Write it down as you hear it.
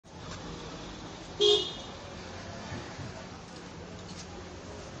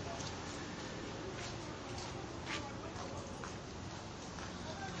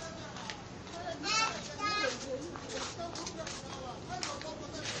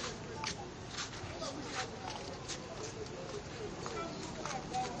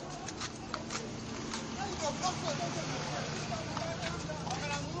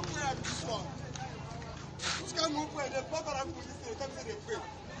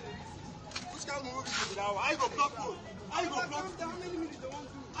now. I go block you. I go block you.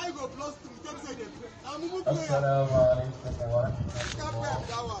 I go block you. Assalamu alaikum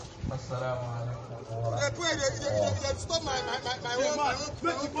warahmatullahi. Assalamu alaikum. Stop my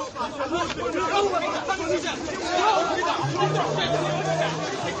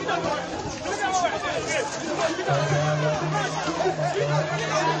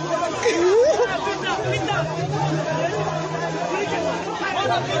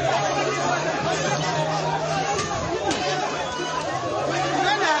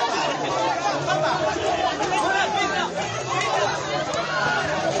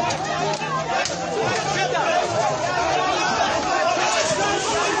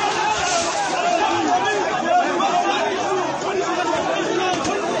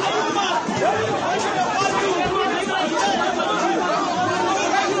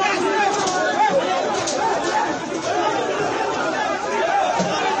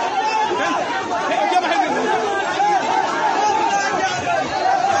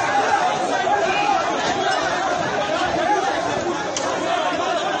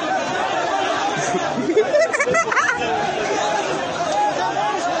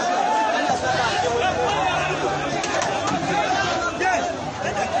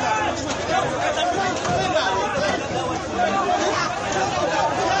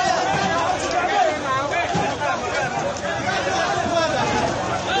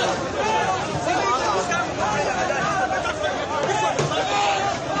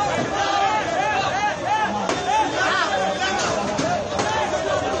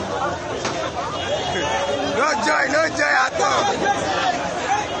no joy at all.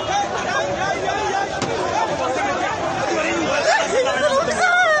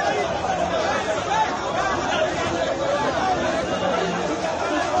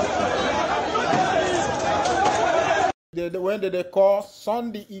 When they call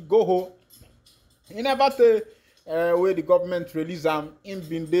Sunday Igboho, he never say where the government release him. Him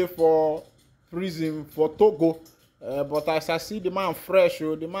been there for prison for Togo. But as I see the man fresh,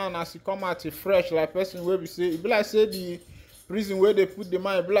 the man as he come out fresh like person where we say, it be like say the prison where they put the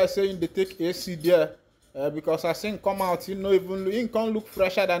man, it be like saying they take AC there. Because I see him come out, he no even he can't look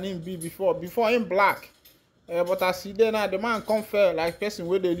fresher than him be before. Before him black. But I see there now the man come fair like person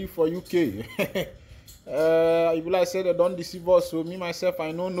where they live for UK. If like say they don't deceive us, so me myself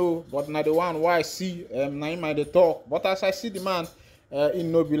I don't know, but now the one why I see now him I they talk. But as I see the man, he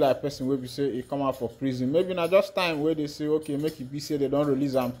no be like person where we say he come out for prison. Maybe not just time where they say okay make it be say they don't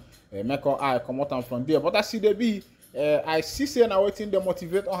release him, make our eye come out from there. But I see they be I see say now waiting they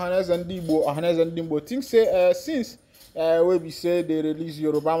motivate Ohanes and Dimbo. Think say since where we say they release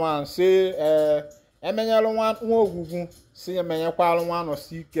Yoruba man say emenyalo wan ogugun say emenyakwa wan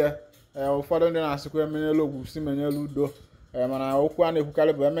osike ụfọdụ ndị na-asịkwa emenyelu ogwu si menyelu udo mana okwu a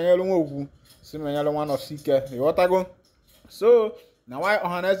na-ekwukarị bụ emenyelu nwa ogwu si menyelu nwa nọsi ike ịghọtago. So na why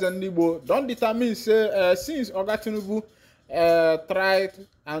Ohaneze ndị Igbo don determine say since Oga Tinubu tried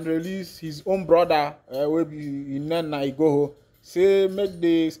and release his own brother wey be Nnenna Igboho, say make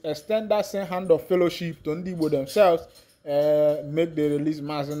they extend that same hand of fellowship to ndị Igbo themselves, make they release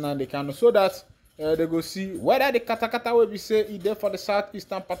Mazi Nnamdi Kanu so that they go see whether the katakata will be say it there for the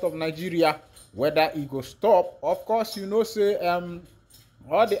southeastern part of Nigeria, whether it go stop. Of course, you know say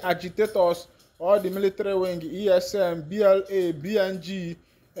all the agitators, all the military wing, ESM, BLA, BNG,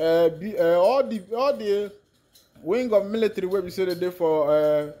 all the wing of military will be say they there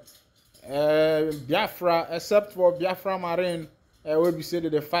for Biafra, except for Biafra Marine, will be say that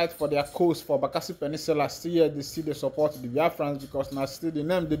they fight for their coast for Bakassi Peninsula. Still here they see they support the Biafrans because now still the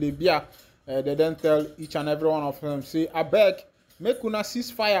name they Bia. They then tell each and every one of them, say, I beg, make una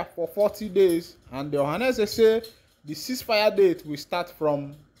ceasefire for 40 days. And the Ohanese say the ceasefire date will start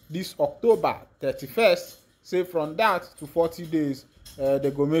from this October 31st. Say from that to 40 days,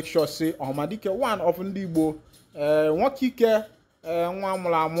 they go make sure, say, Ohamadike one of Ndibo, one kike, one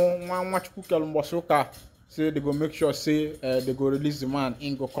mulamu, one machukukel mbosoka. Say they go make sure, say, they go release the man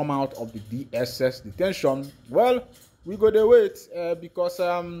and go come out of the DSS detention. Well, we go dey wait because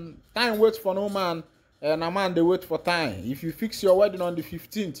time waits for no man and a man they wait for time. If you fix your wedding on the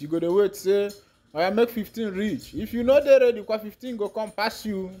 15th, you go dey wait say I make 15 reach. If you know they ready, because 15 go come pass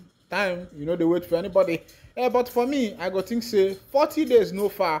you time, you know they wait for anybody. But for me, I go think say 40 days no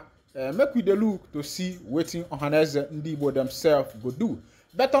far. Make we dey look to see waiting Ohaneze ndị Igbo themselves go do.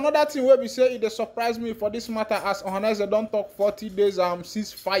 But another thing where we say it dey surprise me for this matter as Ohaneze don't talk 40 days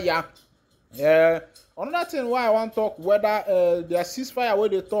ceasefire. Another thing why I want to talk whether their ceasefire where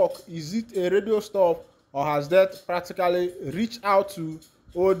they talk, is it a radio stuff or has that practically reached out to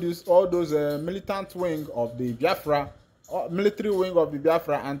all those militant wing of the Biafra military wing of the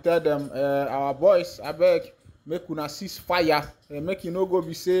Biafra and tell them, our boys, I beg, make una cease fire, make you no go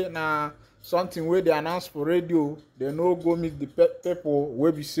be say na something where they announce for radio, they no go meet the people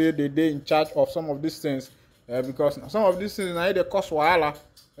where be say they in charge of some of these things, because some of these things now they cause wahala.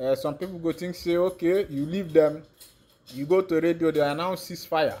 Some people go think say, okay, you leave them, you go to radio, they announce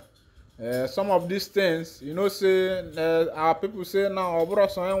ceasefire. Some of these things, you know, say our people say now,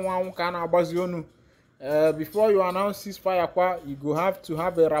 before you announce ceasefire, you go have to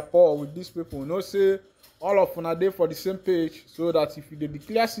have a rapport with these people. You know, say all of them are there for the same page, so that if you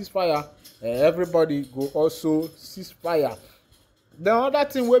declare ceasefire, everybody go also ceasefire. The other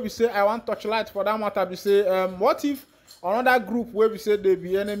thing where we say I want touchlight for that matter, we say, what if another group where we say they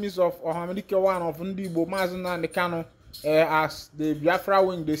be enemies of Ohamadike one of Ndibo Mazina and the Kano, as the Biafra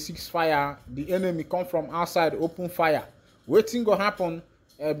wing the ceasefire, the enemy come from outside, open fire. Waiting go happen,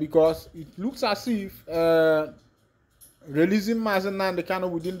 because it looks as if releasing Mazina and the Kano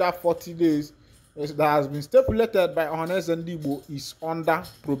within that 40 days that has been stipulated by Ohanes and Ndibo is under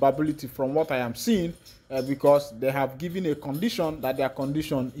probability from what I am seeing, because they have given a condition that their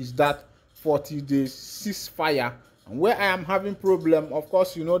condition is that 40 days ceasefire. And where I am having problem, of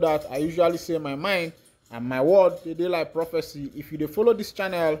course, you know that I usually say my mind and my word, they like prophecy. If you follow this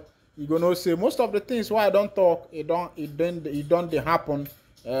channel, you gonna say most of the things why I don't talk, it don't they happen,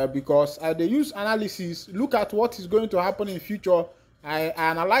 because I they use analysis, look at what is going to happen in future. I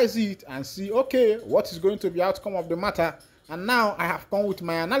analyze it and see, okay, what is going to be the outcome of the matter. And now I have come with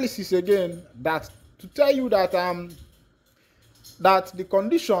my analysis again, that to tell you that that the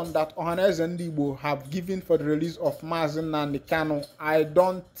condition that Ohanes and Ndibo have given for the release of Mazin and Kano, I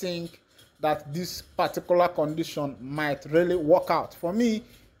don't think that this particular condition might really work out. For me,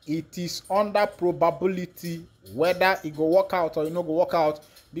 it is under probability whether it go work out or it no go work out,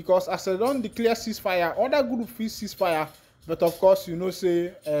 because as I don't declare ceasefire, other group feel ceasefire, but of course, you know,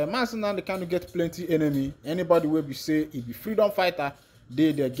 say Mazin and Kano get plenty enemy. Anybody will be say if be freedom fighter,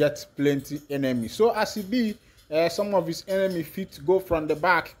 they get plenty enemy. So as it be, some of his enemy fit go from the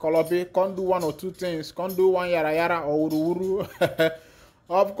back, Kolobe, can do one or two things, can do one yara yara or uru uru.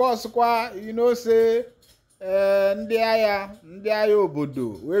 Of course, you know, say ndị agha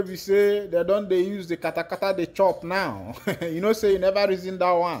obodo where we say they use the katakata they chop now. You know, say you never reason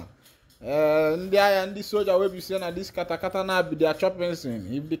that one. Ndị agha ndị soldier where we say na this katakata now be their chopping scene.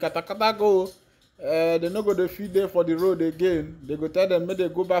 If the katakata go, they no go to feed there for the road again. They go tell them, may they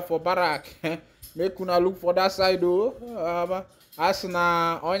go back for barrack. Make una look for that side though. As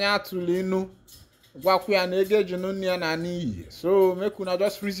na onya tulinu. So make una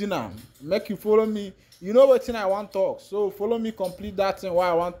just reason am. Make you follow me. You know what thing I want talk. So follow me complete that thing why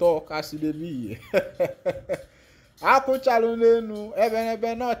I want talk as it be. Ako chalunenu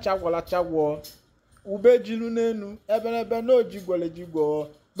ebenebe no chagwala chagwo. Ube jilunenu ebenebe no jigwale jigwo.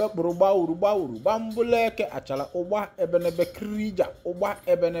 Bekburuba uruba uruba mbuleke achala oba ebenebe krija oba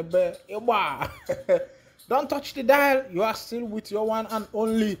ebenebe eba. Don't touch the dial. You are still with your one and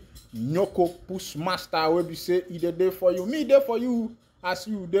only Nyoko Push Master. Will be say either day for you, me there for you, as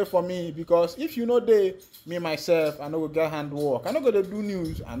you there for me. Because if you know they, me myself, I no go get hand work. I no go to do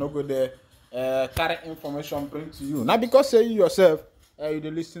news. I no go there carry information bring to you. Now because say you yourself, you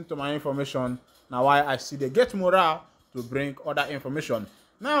dey listen to my information. Now why I see they get morale to bring other information.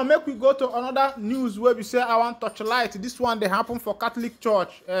 Now make we go to another news where we say I want touch light. This one they happen for Catholic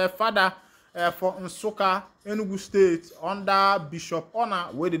Church father. For Nsukka, Enugu State, under Bishop Honor,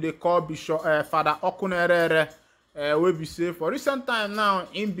 where they call Bishop Father Okunerere, where we say for recent time now,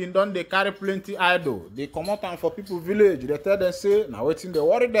 in been done they carry plenty idol. They come out and for people village, they tell them say, now waiting they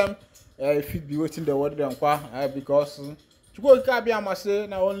worry them, if it be waiting they worry them, because to go Kabiama say,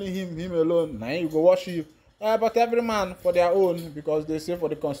 now only him alone, now you go worship, but every man for their own, because they say for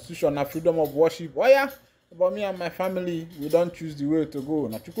the constitution, now freedom of worship. Oh yeah. But me and my family, we don't choose the way to go.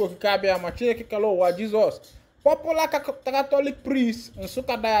 Jesus. Popular Catholic priest in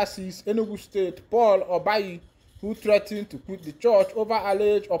Nsukka Diocese, Enugu State, Paul Obayi, who threatened to quit the church over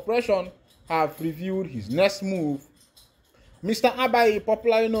alleged oppression, have revealed his next move. Mr. Abayi,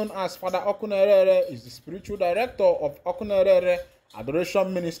 popularly known as Father Okunerere, is the spiritual director of Okunerere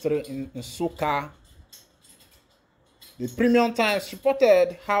Adoration Ministry in Nsukka. The Premium Times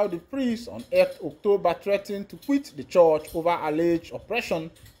reported how the priest on 8th October threatened to quit the church over alleged oppression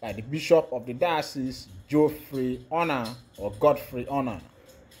by the bishop of the diocese, Godfrey Honor.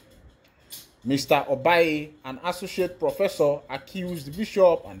 Mr. Obayi, an associate professor, accused the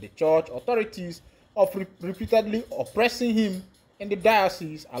bishop and the church authorities of repeatedly oppressing him in the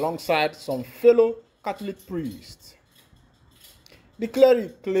diocese alongside some fellow Catholic priests. The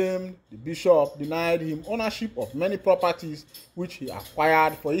cleric claimed the bishop denied him ownership of many properties which he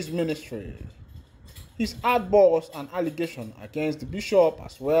acquired for his ministry. His outbursts and allegations against the bishop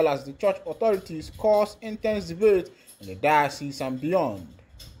as well as the church authorities caused intense debate in the diocese and beyond.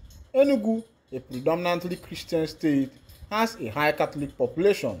 Enugu, a predominantly Christian state, has a high Catholic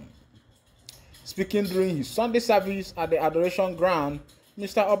population. Speaking during his Sunday service at the Adoration Ground,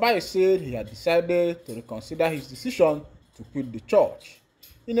 Mr. Obai said he had decided to reconsider his decision to quit the church.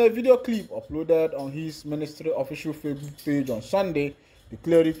 In a video clip uploaded on his ministry official Facebook page on Sunday, the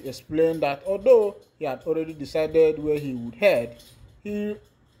cleric explained that although he had already decided where he would head, he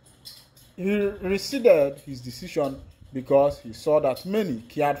rescinded his decision because he saw that many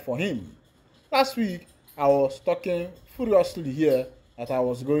cared for him. Last week, I was talking furiously here that I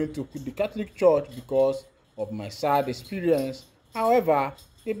was going to quit the Catholic Church because of my sad experience. However,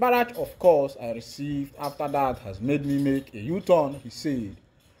 the barrage of calls I received after that has made me make a U-turn, he said.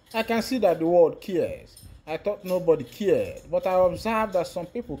 I can see that the world cares. I thought nobody cared, but I observed that some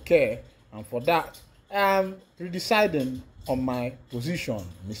people care, and for that, I am redeciding on my position,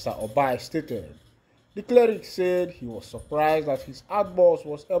 Mr. Obai stated. The cleric said he was surprised that his outburst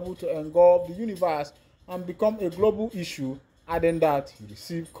was able to engulf the universe and become a global issue, adding that he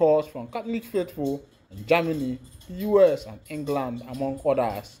received calls from Catholic faithful in Germany, the US, and England, among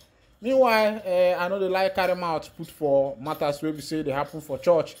others. Meanwhile, I know they like carry mouth put for matters where we say they happen for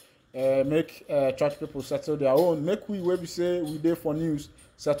church. Make church people settle their own. Make we where we say we there for news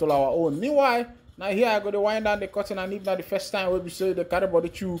settle our own. Meanwhile, now here I go to wind down the curtain, and if not the first time where we say they carry body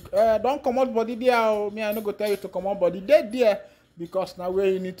chook, don't come out body there. Oh, me I no go tell you to come out body dead there because now where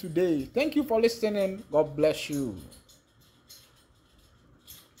you need today. Thank you for listening. God bless you.